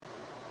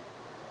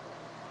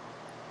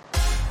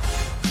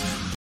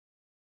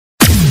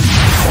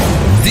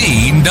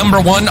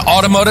#1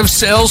 automotive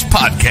sales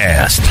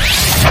podcast.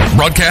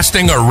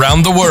 Broadcasting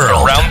around the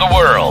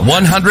world.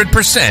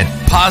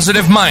 100%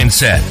 positive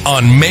mindset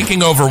on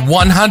making over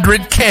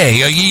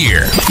 $100K a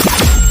year.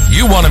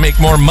 You want to make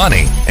more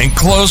money and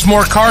close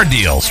more car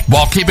deals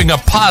while keeping a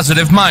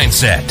positive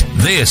mindset.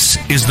 This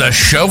is the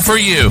show for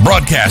you.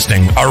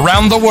 Broadcasting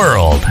around the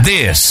world.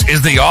 This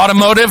is the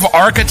Automotive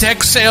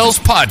Architect Sales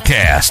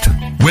Podcast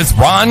with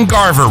Ron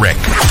Garverick.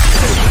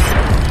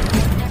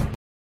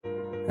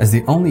 As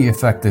the only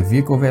effective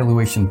vehicle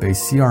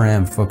valuation-based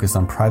CRM focused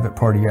on private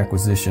party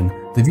acquisition,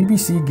 the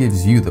VBC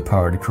gives you the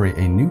power to create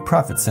a new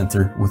profit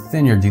center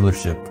within your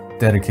dealership,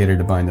 dedicated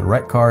to buying the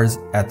right cars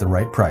at the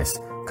right price,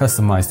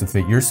 customized to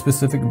fit your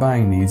specific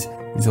buying needs,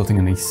 resulting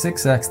in a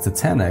 6x to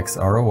 10x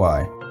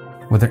ROI.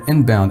 Whether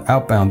inbound,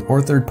 outbound,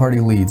 or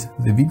third-party leads,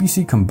 the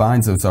VBC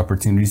combines those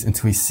opportunities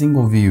into a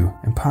single view,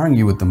 empowering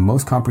you with the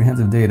most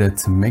comprehensive data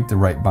to make the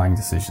right buying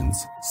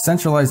decisions.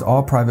 Centralize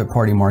all private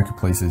party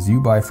marketplaces you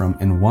buy from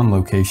in one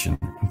location,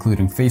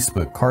 including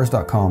Facebook,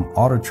 Cars.com,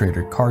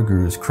 AutoTrader,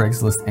 CarGurus,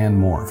 Craigslist, and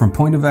more. From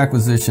point of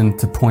acquisition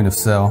to point of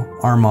sale,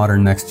 our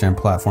modern next-gen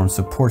platform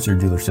supports your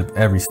dealership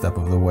every step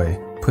of the way,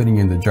 putting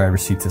you in the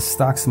driver's seat to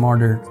stock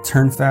smarter,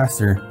 turn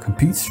faster,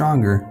 compete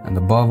stronger, and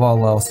above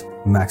all else,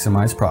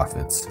 maximize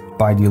profits.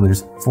 By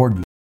dealers, for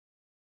dealers.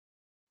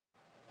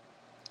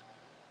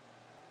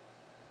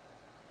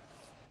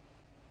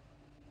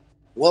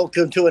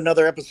 Welcome to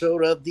another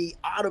episode of the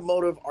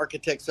Automotive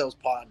Architect Sales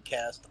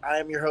Podcast. I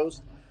am your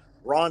host,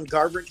 Ron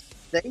Garverick.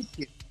 Thank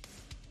you.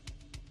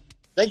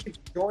 Thank you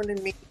for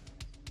joining me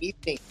this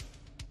evening.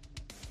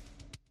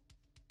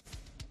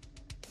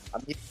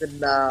 I'm using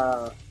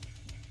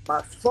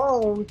my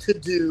phone to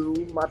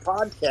do my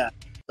podcast,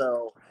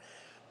 so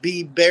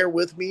bear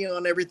with me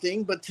on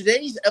everything. But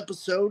today's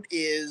episode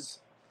is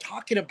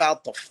talking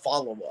about the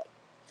follow-up.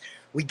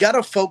 We got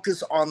to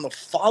focus on the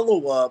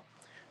follow-up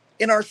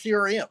in our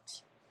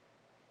CRMs.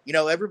 You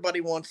know, everybody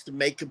wants to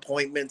make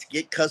appointments,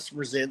 get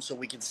customers in so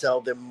we can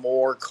sell them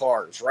more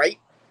cars, right?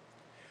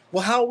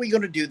 Well, how are we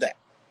going to do that?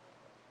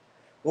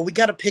 Well, we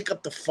got to pick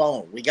up the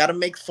phone. We got to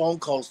make phone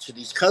calls to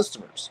these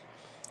customers.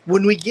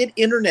 When we get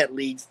internet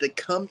leads that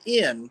come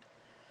in,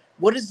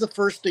 what is the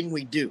first thing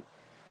we do?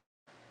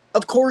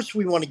 Of course,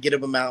 we want to get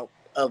them out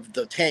of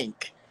the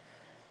tank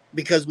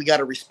because we got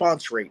a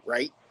response rate,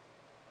 right?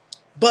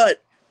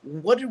 But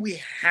what do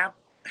we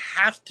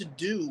have to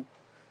do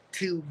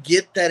to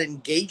get that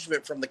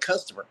engagement from the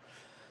customer?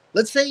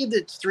 Let's say that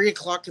it's 3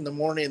 o'clock in the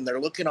morning and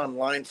they're looking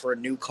online for a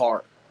new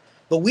car,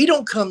 but we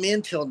don't come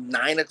in till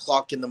 9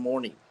 o'clock in the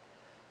morning.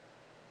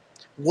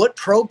 What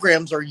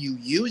programs are you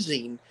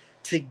using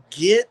to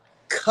get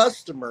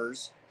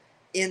customers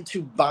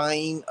into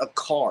buying a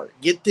car?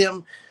 Get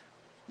them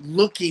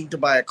looking to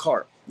buy a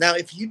car. Now,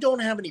 if you don't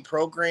have any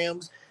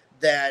programs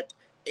that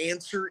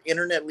answer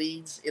internet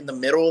leads in the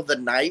middle of the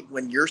night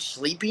when you're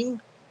sleeping,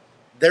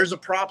 there's a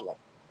problem.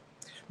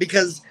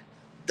 Because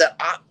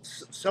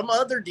some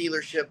other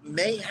dealership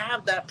may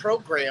have that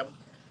program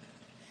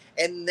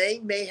and they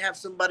may have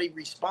somebody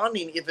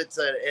responding, if it's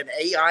an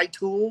AI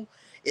tool,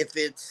 if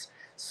it's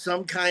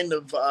some kind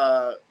of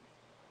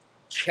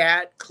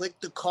chat, click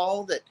to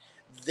call, that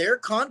they're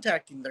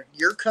contacting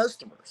your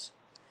customers.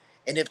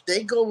 And if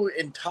they go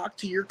and talk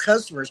to your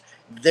customers,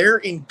 they're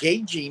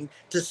engaging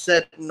to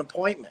set an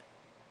appointment.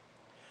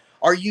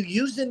 Are you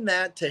using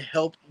that to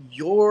help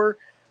your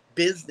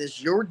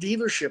business, your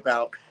dealership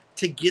out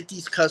to get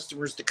these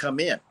customers to come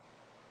in?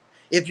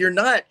 If you're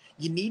not,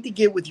 you need to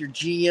get with your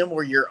GM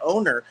or your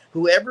owner,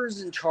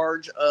 whoever's in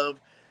charge of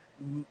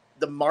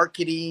the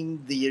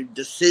marketing, the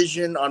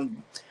decision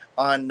on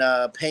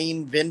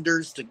paying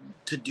vendors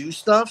to do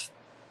stuff,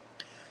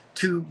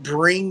 to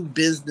bring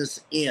business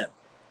in.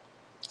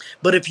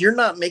 But if you're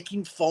not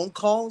making phone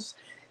calls,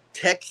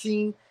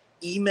 texting,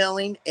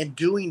 emailing, and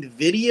doing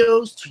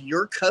videos to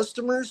your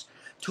customers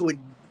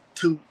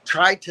to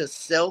try to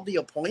sell the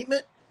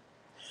appointment,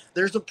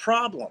 there's a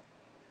problem.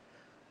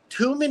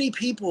 Too many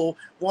people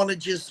want to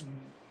just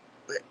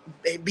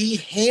be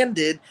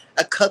handed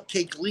a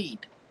cupcake lead.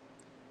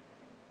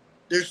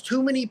 There's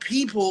too many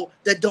people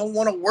that don't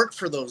want to work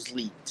for those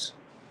leads.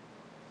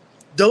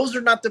 Those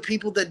are not the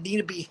people that need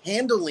to be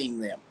handling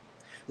them.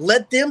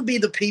 Let them be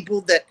the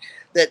people that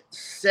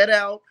set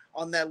out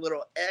on that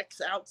little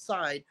X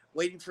outside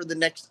waiting for the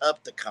next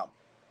up to come.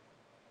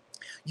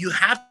 You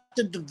have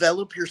to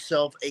develop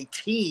yourself a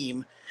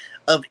team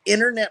of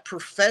internet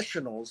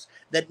professionals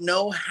that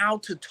know how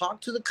to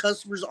talk to the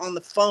customers on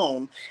the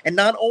phone and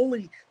not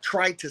only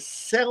try to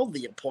sell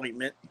the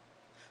appointment,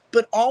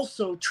 but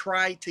also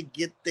try to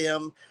get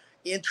them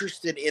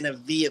interested in a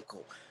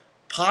vehicle.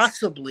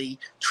 Possibly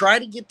try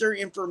to get their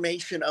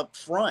information up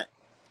front.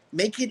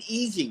 Make it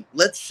easy.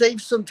 Let's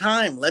save some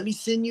time. Let me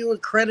send you a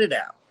credit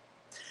out.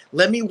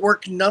 Let me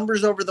work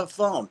numbers over the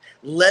phone.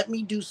 Let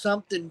me do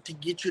something to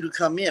get you to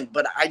come in.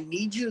 But I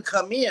need you to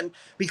come in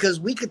because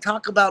we could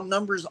talk about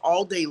numbers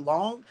all day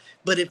long.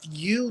 But if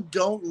you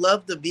don't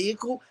love the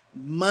vehicle,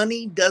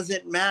 money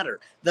doesn't matter.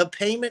 The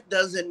payment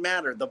doesn't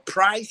matter. The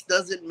price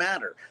doesn't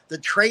matter. The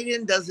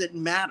trade-in doesn't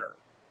matter.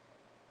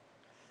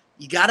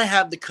 You got to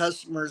have the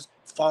customers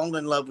fall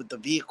in love with the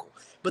vehicle.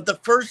 But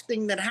the first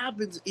thing that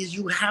happens is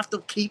you have to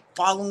keep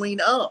following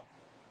up.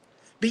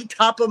 Be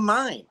top of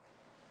mind.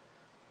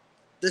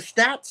 The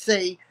stats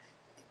say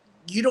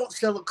you don't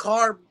sell a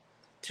car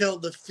till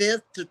the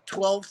 5th to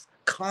 12th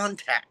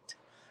contact.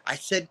 I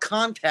said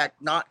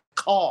contact, not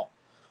call.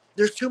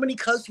 There's too many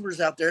customers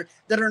out there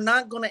that are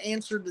not going to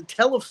answer the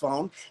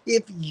telephone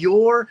if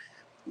your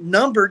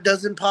number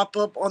doesn't pop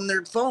up on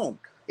their phone.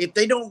 If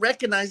they don't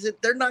recognize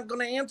it, they're not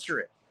going to answer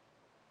it.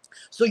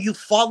 So you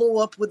follow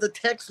up with a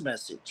text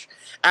message.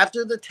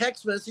 After the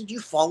text message, you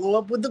follow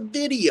up with a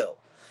video.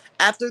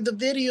 After the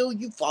video,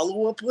 you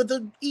follow up with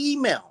an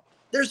email.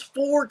 There's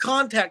 4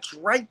 contacts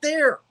right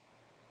there.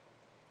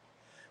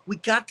 We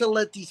got to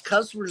let these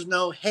customers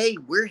know, hey,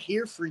 we're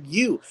here for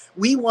you.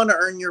 We want to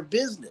earn your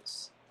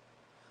business.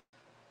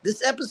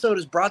 This episode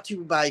is brought to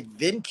you by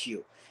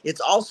VinQ.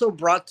 It's also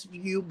brought to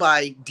you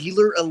by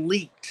Dealer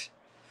Elite.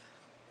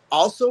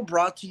 Also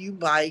brought to you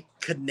by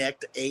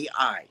Connect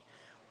AI.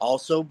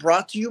 Also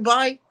brought to you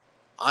by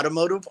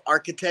Automotive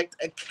Architect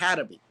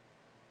Academy.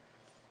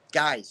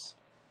 Guys,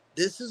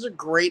 this is a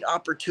great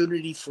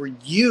opportunity for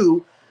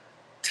you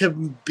to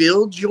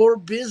build your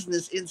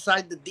business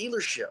inside the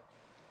dealership.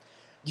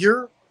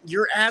 You're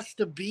asked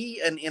to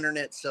be an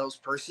internet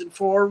salesperson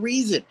for a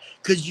reason,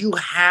 because you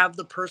have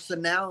the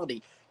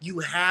personality. You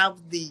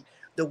have the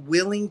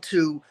willing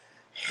to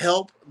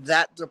help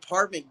that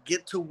department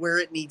get to where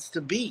it needs to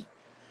be.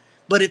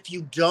 But if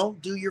you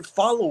don't do your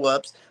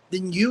follow-ups,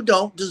 then you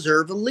don't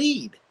deserve a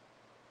lead.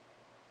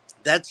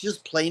 That's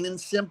just plain and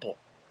simple.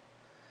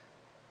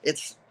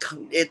 It's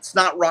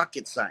not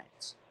rocket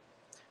science.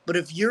 But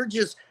if you're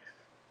just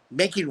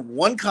making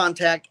one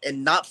contact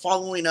and not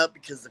following up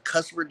because the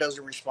customer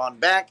doesn't respond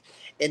back,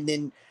 and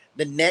then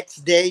the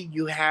next day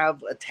you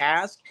have a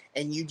task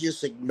and you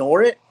just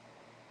ignore it,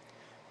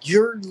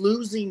 you're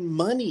losing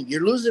money.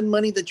 You're losing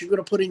money that you're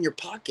going to put in your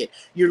pocket.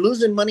 You're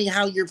losing money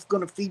how you're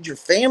going to feed your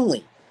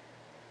family.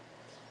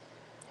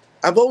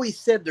 I've always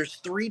said there's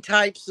 3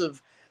 types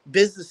of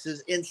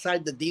businesses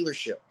inside the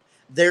dealership.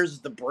 There's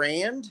the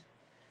brand,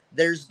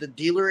 there's the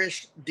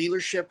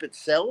dealership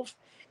itself,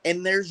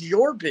 and there's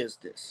your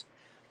business.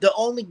 The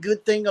only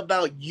good thing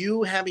about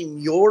you having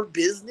your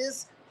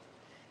business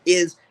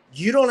is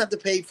you don't have to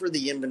pay for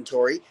the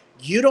inventory.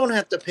 You don't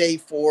have to pay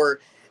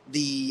for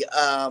the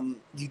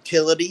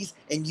utilities,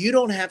 and you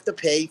don't have to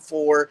pay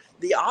for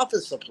the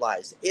office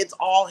supplies. It's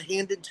all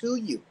handed to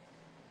you.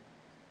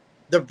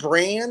 The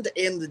brand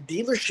and the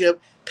dealership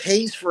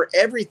pays for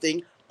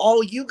everything.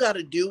 All you got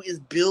to do is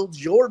build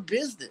your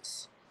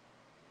business.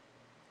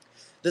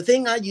 The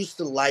thing I used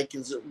to like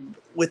is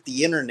with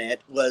the internet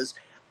was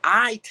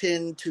I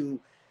tend to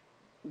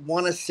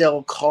want to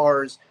sell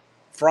cars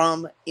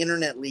from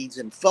internet leads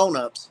and phone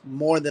ups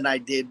more than I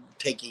did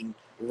taking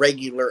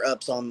regular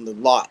ups on the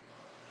lot.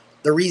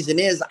 The reason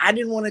is I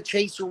didn't want to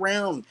chase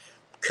around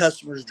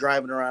customers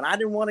driving around. I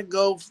didn't want to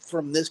go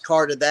from this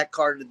car to that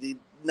car to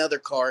another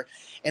car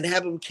and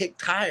have them kick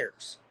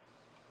tires.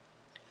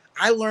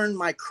 I learned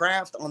my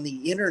craft on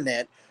the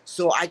internet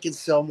so I can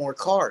sell more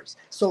cars.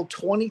 So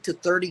 20 to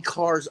 30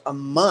 cars a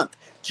month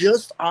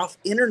just off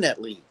internet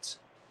leads.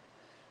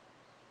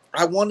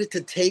 I wanted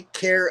to take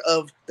care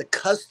of the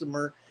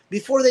customer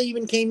before they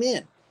even came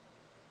in.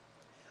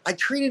 I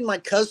treated my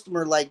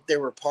customer like they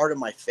were part of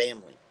my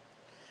family.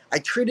 I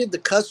treated the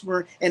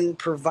customer and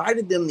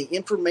provided them the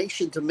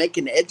information to make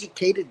an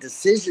educated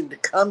decision to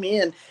come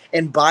in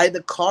and buy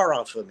the car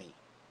off of me.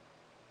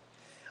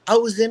 I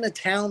was in a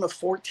town of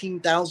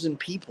 14,000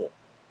 people.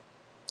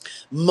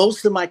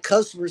 Most of my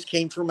customers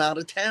came from out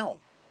of town.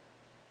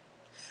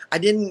 I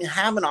didn't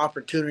have an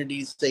opportunity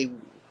to say,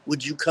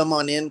 would you come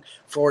on in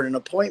for an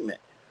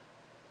appointment?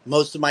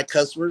 Most of my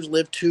customers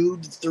live 2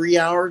 to 3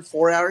 hours,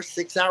 4 hours,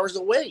 6 hours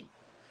away.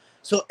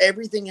 So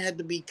everything had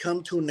to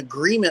come to an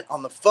agreement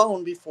on the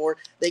phone before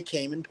they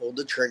came and pulled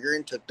the trigger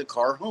and took the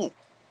car home.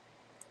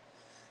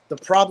 The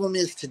problem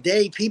is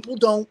today,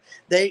 people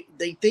they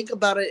think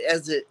about it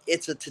as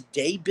it's a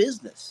today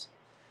business.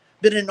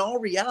 But in all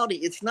reality,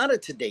 it's not a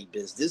today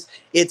business.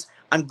 It's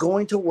I'm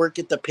going to work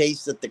at the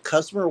pace that the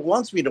customer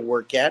wants me to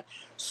work at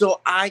so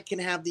I can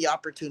have the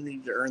opportunity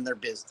to earn their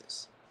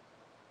business.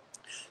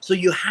 So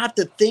you have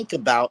to think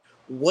about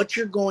what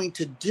you're going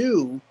to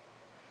do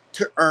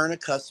to earn a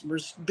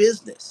customer's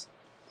business.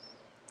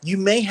 You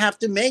may have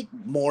to make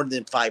more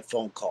than 5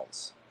 phone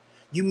calls.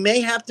 You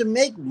may have to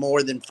make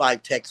more than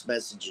 5 text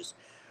messages,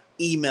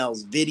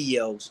 emails,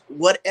 videos,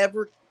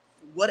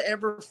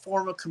 whatever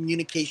form of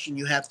communication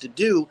you have to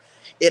do.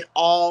 It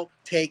all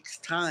takes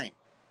time.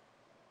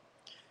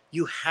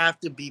 You have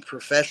to be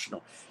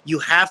professional. You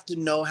have to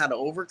know how to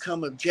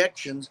overcome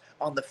objections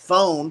on the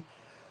phone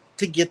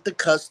to get the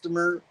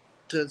customer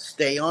to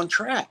stay on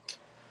track.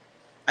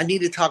 I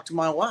need to talk to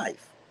my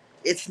wife.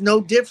 It's no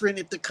different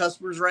if the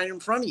customer's right in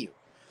front of you.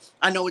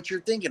 I know what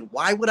you're thinking.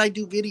 Why would I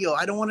do video?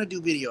 I don't want to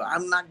do video.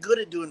 I'm not good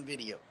at doing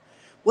video.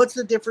 What's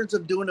the difference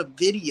of doing a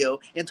video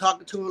and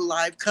talking to a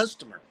live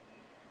customer?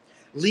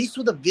 At least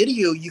with a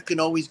video, you can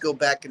always go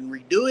back and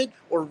redo it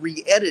or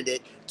re-edit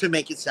it to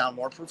make it sound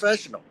more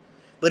professional.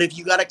 But if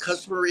you got a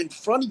customer in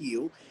front of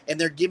you and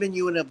they're giving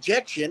you an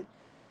objection,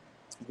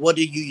 what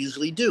do you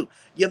usually do?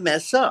 You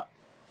mess up.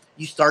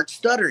 You start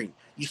stuttering.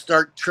 You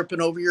start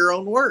tripping over your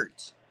own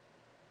words.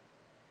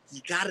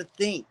 You got to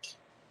think.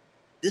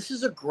 This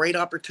is a great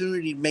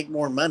opportunity to make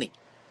more money.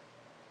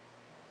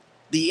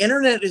 The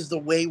internet is the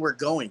way we're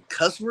going.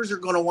 Customers are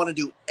going to want to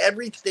do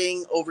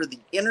everything over the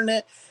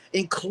internet,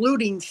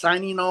 including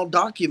signing all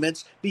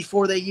documents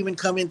before they even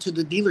come into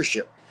the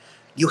dealership.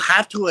 You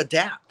have to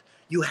adapt.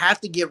 You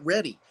have to get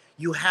ready.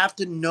 You have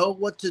to know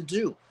what to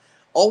do.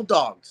 Old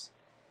dogs,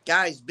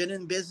 guys, been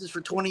in business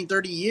for 20,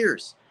 30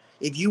 years.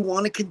 If you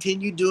want to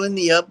continue doing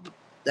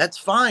that's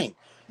fine.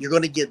 You're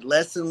going to get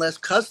less and less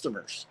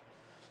customers.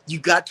 You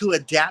got to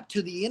adapt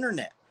to the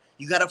internet.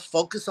 You got to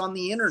focus on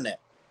the internet.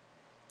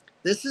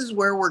 This is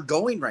where we're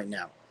going right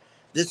now.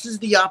 This is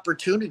the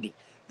opportunity.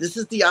 This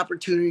is the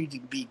opportunity to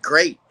be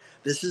great.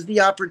 This is the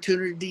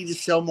opportunity to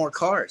sell more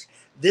cars.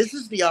 This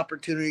is the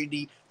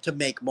opportunity to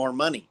make more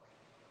money.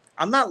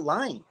 I'm not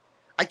lying.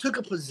 I took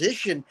a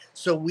position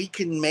so we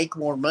can make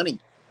more money.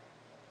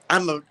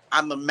 I'm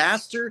a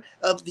master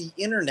of the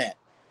internet,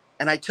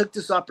 and I took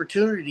this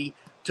opportunity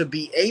to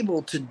be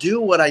able to do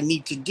what I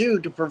need to do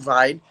to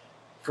provide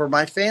for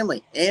my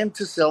family and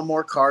to sell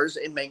more cars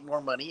and make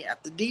more money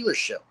at the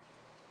dealership.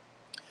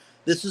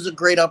 This is a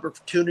great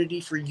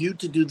opportunity for you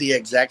to do the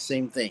exact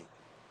same thing.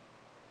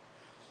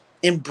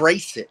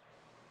 Embrace it.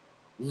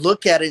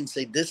 Look at it and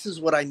say, this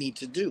is what I need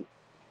to do.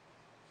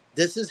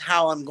 This is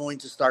how I'm going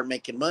to start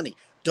making money.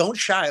 Don't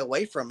shy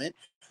away from it.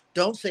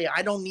 Don't say,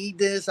 I don't need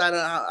this.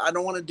 I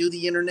don't want to do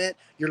the internet.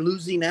 You're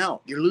losing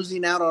out. You're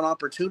losing out on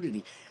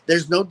opportunity.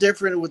 There's no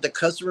different with the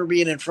customer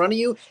being in front of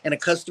you and a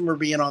customer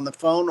being on the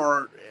phone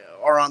or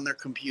on their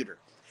computer.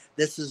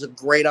 This is a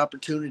great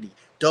opportunity.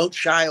 Don't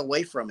shy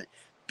away from it.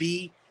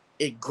 Be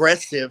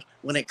aggressive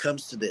when it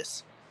comes to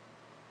this.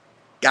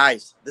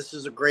 Guys, this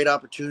is a great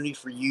opportunity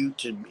for you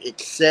to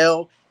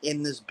excel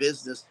in this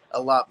business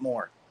a lot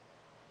more.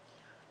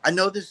 I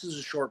know this is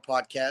a short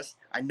podcast.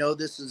 I know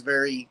this is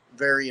very,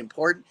 very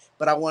important,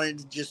 but I wanted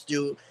to just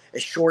do a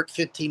short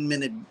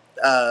 15-minute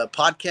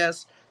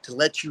podcast to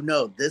let you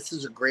know this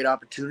is a great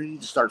opportunity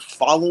to start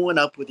following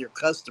up with your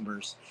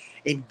customers,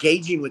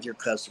 engaging with your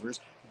customers.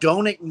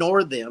 Don't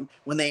ignore them.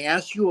 When they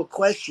ask you a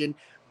question,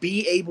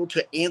 be able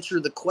to answer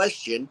the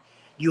question.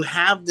 You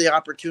have the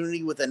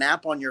opportunity with an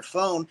app on your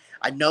phone.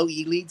 I know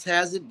eLeads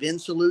has it, Vin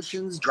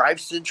Solutions,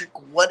 DriveCentric,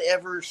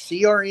 whatever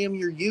CRM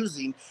you're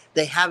using,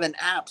 they have an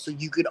app so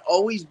you could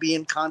always be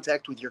in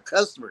contact with your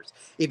customers.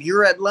 If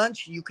you're at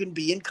lunch, you can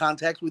be in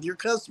contact with your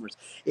customers.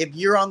 If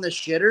you're on the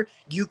shitter,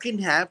 you can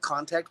have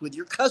contact with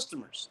your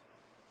customers.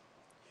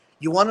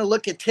 You want to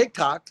look at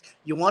TikTok,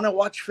 you want to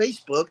watch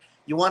Facebook,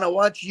 you want to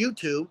watch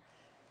YouTube,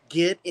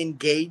 get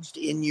engaged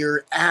in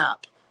your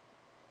app,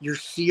 your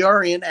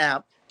CRM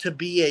app, to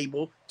be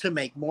able to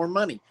make more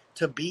money,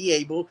 to be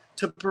able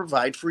to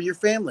provide for your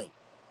family.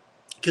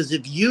 Because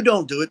if you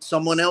don't do it,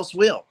 someone else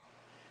will.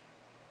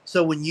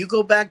 So when you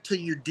go back to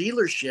your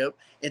dealership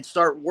and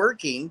start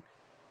working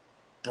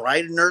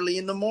bright and early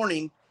in the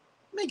morning,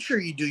 make sure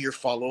you do your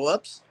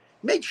follow-ups.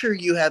 Make sure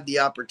you have the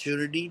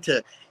opportunity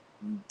to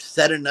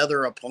set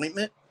another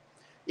appointment.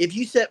 If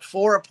you set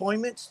 4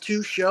 appointments,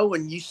 2 show,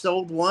 and you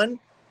sold 1,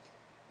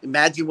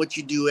 imagine what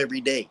you do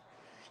every day.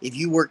 If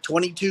you work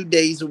 22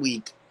 days a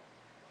week,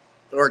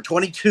 or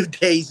 22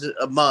 days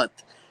a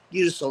month,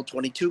 you just sold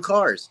 22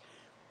 cars.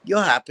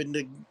 You'll happen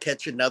to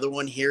catch another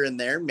one here and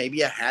there,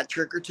 maybe a hat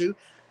trick or 2,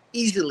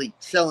 easily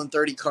selling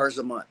 30 cars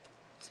a month.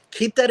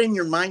 Keep that in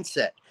your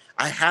mindset.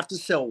 I have to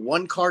sell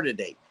 1 car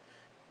today.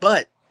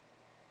 But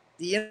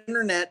the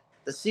internet,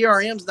 the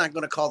CRM is not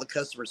going to call the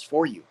customers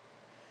for you.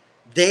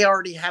 They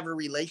already have a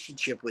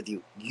relationship with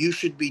you. You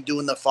should be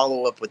doing the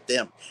follow-up with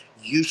them.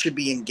 You should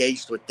be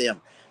engaged with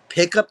them.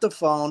 Pick up the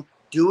phone,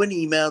 do an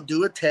email,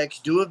 do a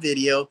text, do a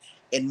video,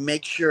 and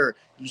make sure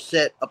you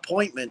set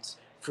appointments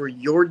for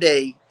your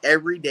day,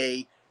 every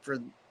day, for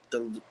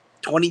the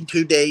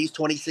 22 days,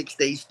 26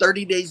 days,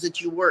 30 days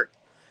that you work.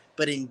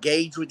 But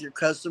engage with your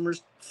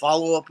customers,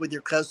 follow up with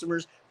your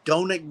customers.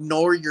 Don't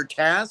ignore your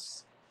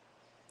tasks.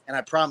 And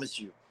I promise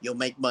you, you'll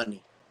make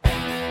money.